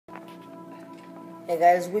Hey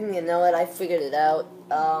guys, wouldn't you know it, I figured it out.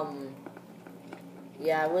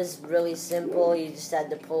 Yeah, it was really simple. You just had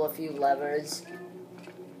to pull a few levers.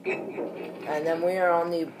 And then we are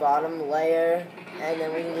on the bottom layer, and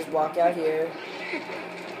then we can just walk out here.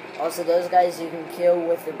 Also, those guys you can kill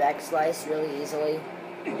with the back slice really easily.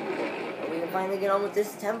 We can finally get on with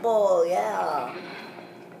this temple, yeah!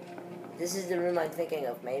 This is the room I'm thinking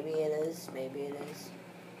of. Maybe it is, maybe it is.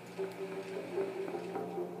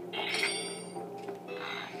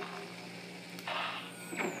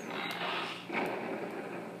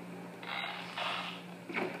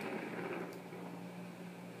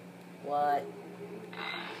 What?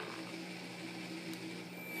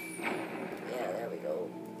 Yeah, there we go.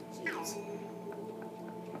 Jeez.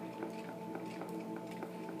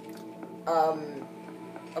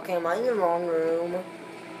 Okay, am I in the wrong room?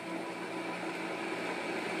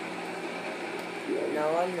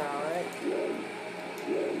 No, I'm not.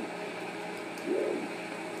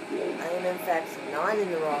 I am in fact not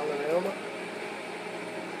in the wrong room.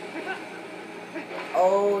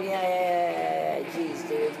 Oh, yeah. Jeez,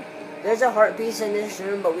 dude. There's a heart piece in this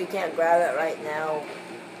room, but we can't grab it right now.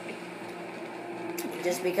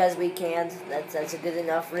 Just because we can't. That's a good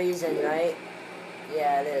enough reason, right?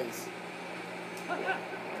 Yeah, it is.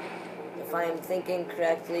 If I'm thinking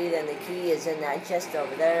correctly, then the key is in that chest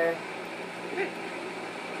over there.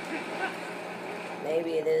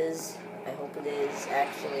 Maybe it is. I hope it is,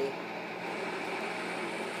 actually.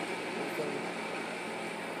 We can...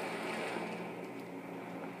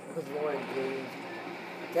 Good lord, dude.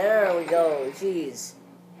 There we go, jeez.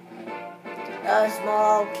 A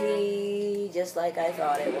small key, just like I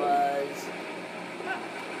thought it was.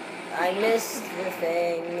 I missed the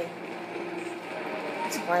thing.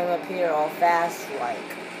 Let's climb up here all fast, like.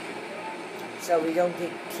 So we don't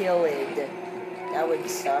get killed. That would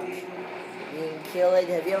suck. Being killed.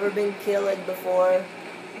 Have you ever been killed before?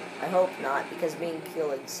 I hope not, because being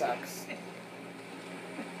killed sucks.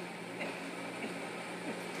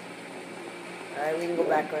 Alright, we can go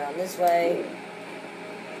back around this way.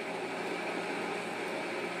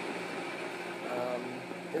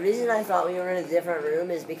 The reason I thought we were in a different room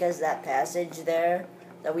is because that passage there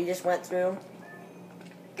that we just went through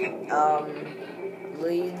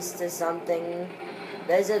leads to something.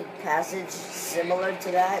 There's a passage similar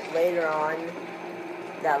to that later on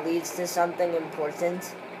that leads to something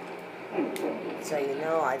important. So you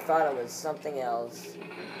know, I thought it was something else.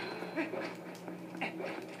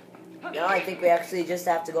 No, I think we actually just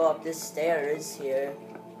have to go up this stairs here.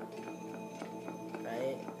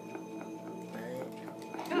 Right?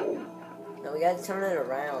 No, we gotta turn it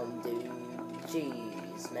around, dude.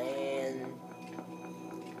 Jeez, man.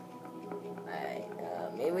 Alright,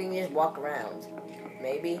 maybe we can just walk around.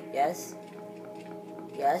 Maybe? Yes?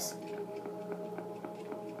 Yes?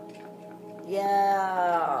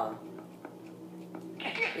 Yeah!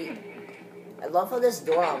 I love how this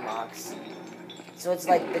door unlocks. So it's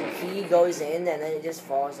like the key goes in and then it just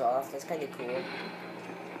falls off. That's kind of cool.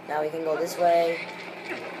 Now we can go this way.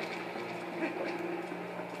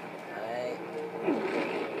 Alright.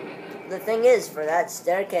 The thing is, for that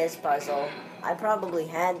staircase puzzle, I probably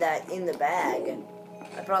had that in the bag.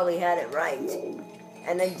 I probably had it right.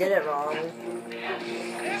 And then did it wrong.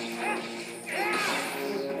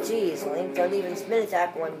 Jeez, Link don't even spin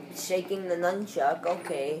attack when shaking the nunchuck.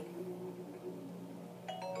 Okay.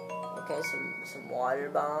 Okay, some water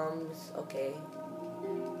bombs. Okay.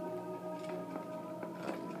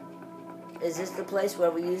 Is this the place where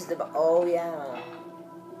we use the... Oh, yeah.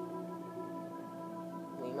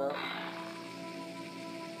 Lima.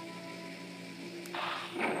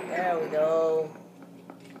 There we go.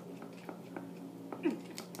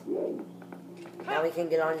 Now we can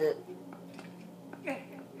get on to...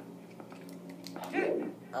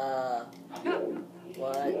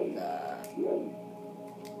 What the...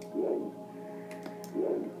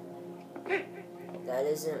 That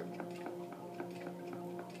isn't...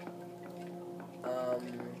 Oh,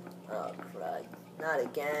 crud. Not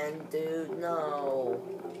again, dude, no.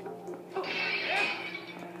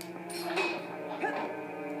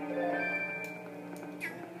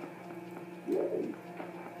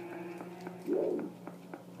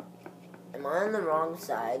 Am I on the wrong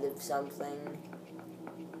side of something?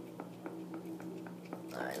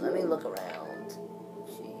 Alright, let me look around.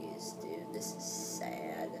 Jeez, dude, this is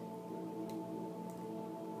sad.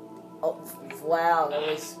 Oh, wow, that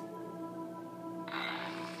was...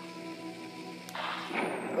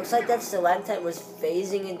 Looks like that stalactite was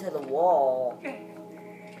phasing into the wall.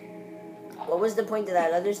 What was the point of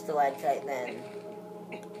that other stalactite then?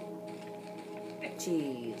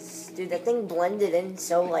 Jeez. Dude, that thing blended in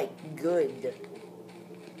so, like, good.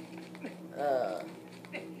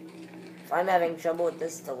 If I'm having trouble with the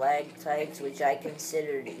stalactites, which I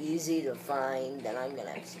considered easy to find, then I'm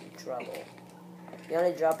gonna have some trouble. You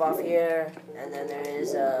want to drop off here, and then there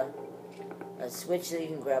is a switch that you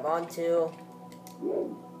can grab onto.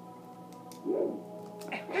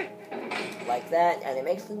 Like that, and it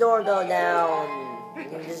makes the door go down. You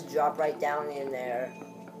can just drop right down in there.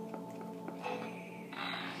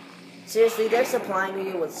 Seriously, they're supplying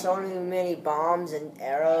you with so many bombs and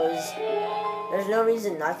arrows. There's no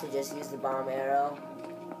reason not to just use the bomb arrow.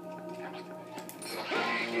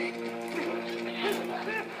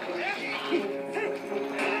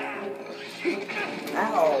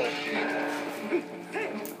 Ow.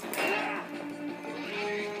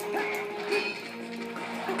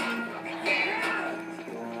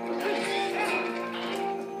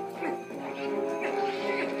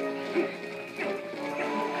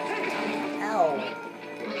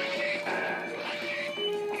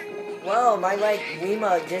 Whoa, my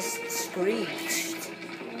Wiimote just screeched.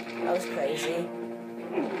 That was crazy.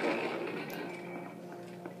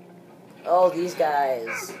 Oh, these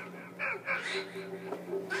guys.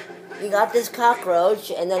 You got this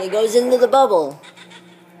cockroach, and then he goes into the bubble.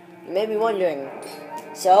 You may be wondering,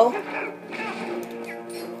 so?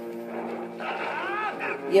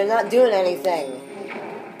 You're not doing anything.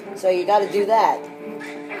 So you gotta do that.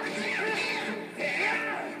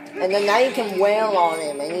 And then now you can wail on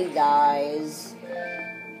him, and he dies.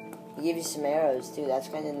 He gives you some arrows, too. That's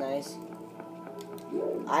kind of nice.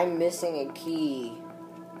 I'm missing a key.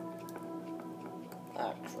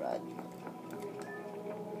 Ah, crud.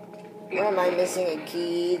 Where am I missing a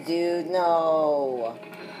key, dude? No.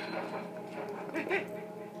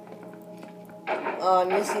 Oh, I'm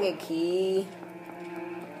missing a key.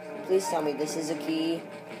 Please tell me this is a key.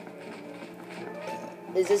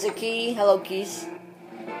 Is this a key? Hello, keys.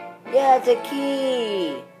 Yeah, it's a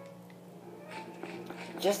key.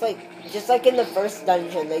 Just like in the first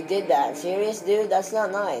dungeon, they did that. Serious, dude? That's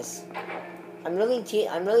not nice. I'm really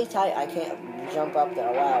tight. I can't jump up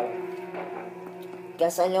there. Wow.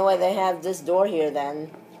 Guess I know why they have this door here then.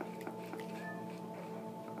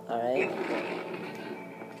 All right.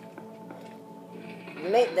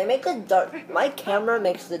 They make the dark. My camera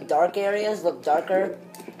makes the dark areas look darker,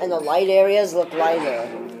 and the light areas look lighter.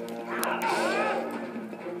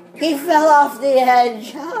 He fell off the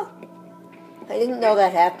edge. I didn't know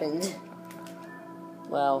that happened.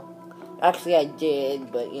 Well, actually I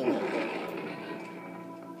did, but you know.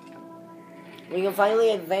 We can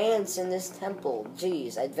finally advance in this temple.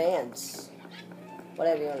 Jeez, advance.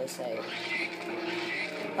 Whatever you want to say.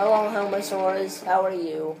 Hello, Helmosaurus. How are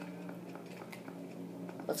you?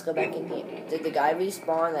 Let's go back in here. Did the guy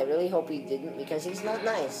respawn? I really hope he didn't, because he's not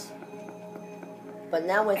nice. But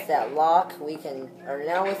now with that lock, we can, or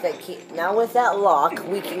now with that key, now with that lock,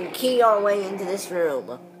 we can key our way into this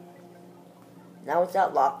room. Now with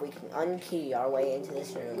that lock, we can unkey our way into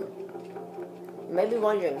this room. You may be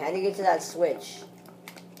wondering, how do you get to that switch?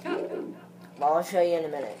 Well, I'll show you in a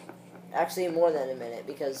minute. Actually, more than a minute,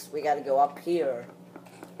 because we gotta go up here.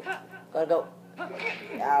 Gotta go.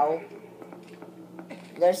 Ow.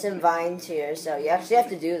 There's some vines here, so you actually have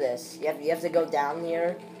to do this. You have to go down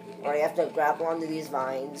here. Or you have to grapple onto these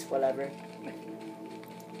vines, whatever.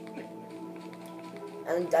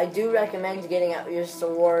 And I do recommend getting out your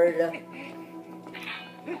sword,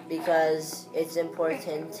 because it's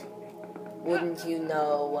important. Wouldn't you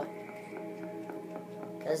know?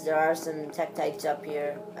 Because there are some Tektites up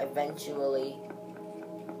here, eventually.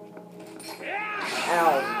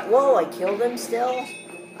 Ow. Whoa, I killed him still?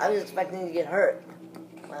 I was expecting to get hurt.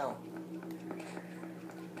 Wow.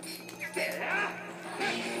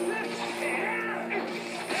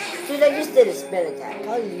 Dude, I just did a spin attack.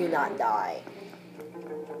 How did you not die?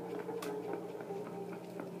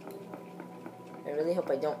 I really hope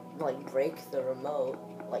I don't, break the remote.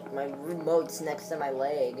 My remote's next to my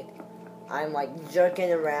leg. I'm,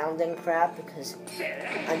 jerking around and crap because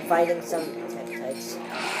I'm fighting some Tektites.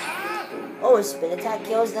 Oh, a spin attack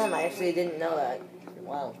kills them? I actually didn't know that.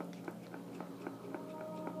 Wow.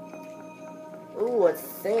 Ooh, a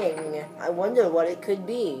thing. I wonder what it could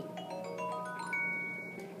be.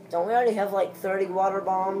 Don't we already have 30 water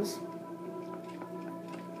bombs?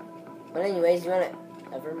 But anyways, you wanna...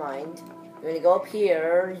 Never mind. You're gonna go up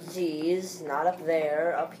here. Jeez, not up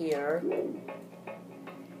there. Up here.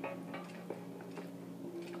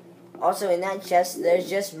 Also, in that chest, there's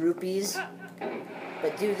just rupees.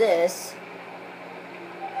 But do this.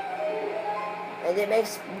 And it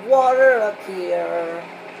makes water up here.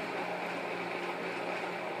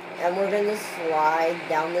 And we're gonna slide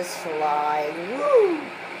down the slide. Woo!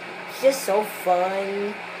 It's just so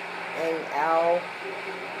fun. And ow.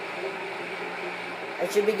 I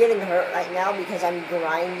should be getting hurt right now because I'm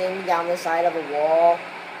grinding down the side of a wall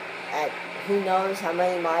at who knows how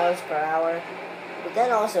many miles per hour. But then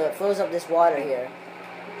also, it fills up this water here.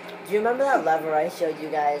 Do you remember that lever I showed you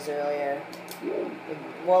guys earlier?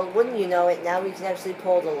 Well, wouldn't you know it, now we can actually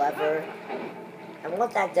pull the lever. And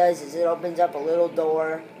what that does is it opens up a little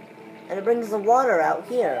door, and it brings the water out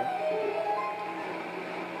here.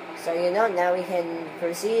 So you know, now we can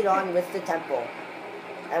proceed on with the temple.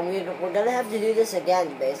 And we're going to have to do this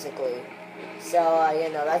again, basically. So, you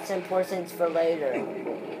know, that's important for later.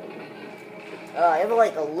 I have,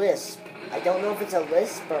 like, a lisp. I don't know if it's a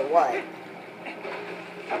lisp or what.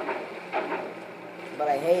 But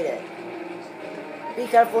I hate it. Be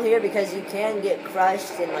careful here because you can get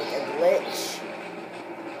crushed in, like, a glitch.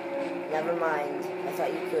 Never mind. I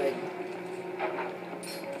thought you could.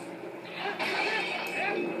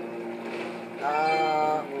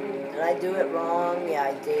 Did I do it wrong? Yeah,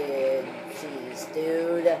 I did. Jeez,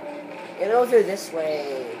 dude. You go through this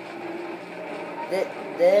way.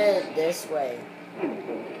 This way.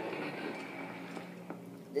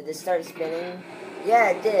 Did this start spinning? Yeah,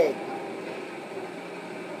 it did.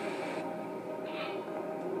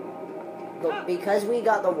 But because we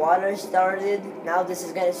got the water started, now this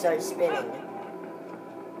is going to start spinning.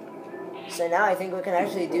 So now I think we can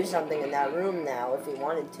actually do something in that room now if we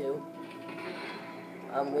wanted to.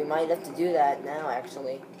 We might have to do that now,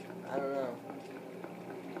 actually. I don't know.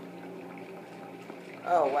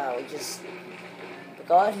 Oh, wow, we just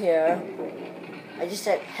got here. I just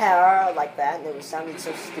said hair like that, and it sounded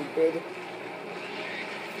so stupid.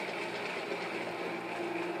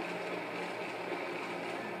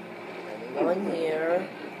 Let me go in here.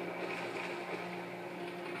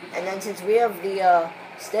 And then since we have the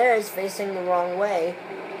stairs facing the wrong way,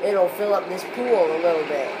 it'll fill up this pool a little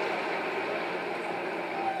bit.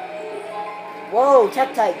 Whoa,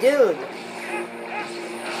 Tectite, dude!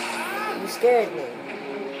 You scared me.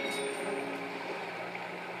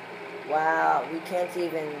 Wow, we can't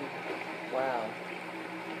even... Wow.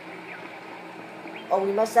 Oh,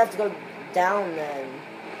 we must have to go down then.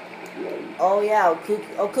 Oh, yeah,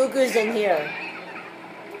 Cuckoo's in here.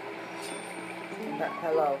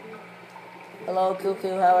 Hello. Hello,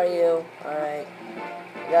 Cuckoo, how are you? Alright.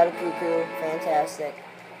 Got a Cuckoo. Fantastic.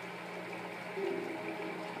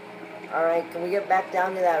 Alright, can we get back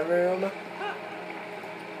down to that room?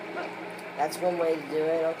 That's one way to do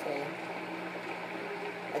it, okay.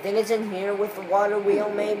 I think it's in here with the water wheel,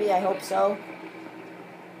 maybe, I hope so.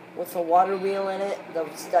 With the water wheel in it,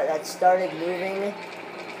 that started moving.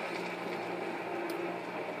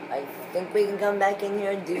 I think we can come back in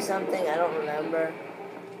here and do something, I don't remember.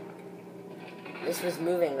 This was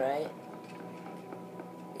moving, right?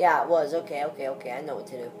 Yeah, it was, okay, I know what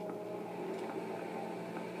to do.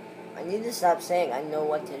 I need to stop saying I know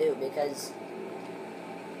what to do because...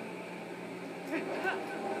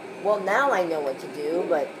 Well, now I know what to do,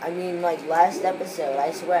 but I mean, like last episode,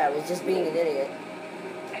 I swear, I was just being an idiot.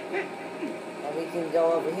 And we can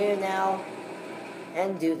go over here now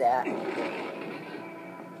and do that.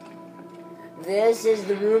 This is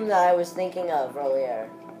the room that I was thinking of earlier.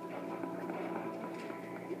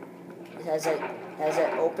 It has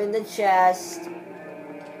it open the chest.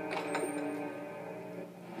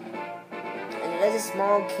 There's a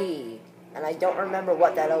small key, and I don't remember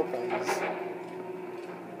what that opens.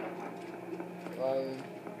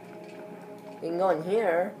 We can go in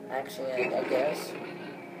here, actually, I guess.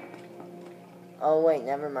 Oh, wait,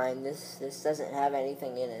 never mind. This doesn't have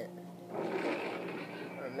anything in it.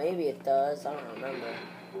 Or maybe it does, I don't remember.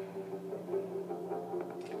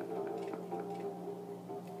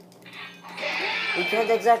 We can't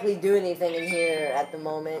exactly do anything in here at the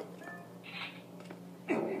moment.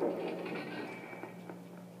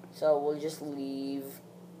 So we'll just leave.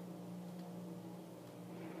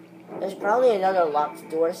 There's probably another locked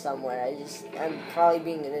door somewhere. I'm probably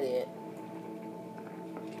being an idiot.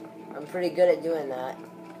 I'm pretty good at doing that.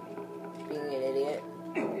 Being an idiot.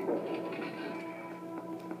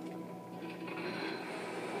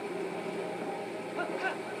 Let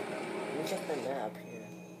me check the map here.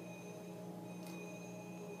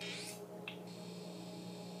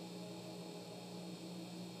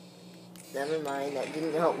 Never mind, that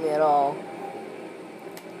didn't help me at all.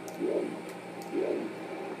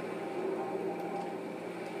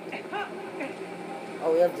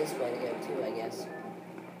 Oh, we have this way to go too, I guess.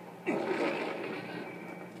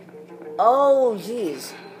 Oh,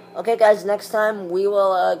 jeez. Okay, guys, next time we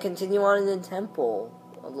will continue on in the temple.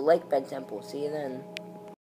 The lake bed temple. See you then.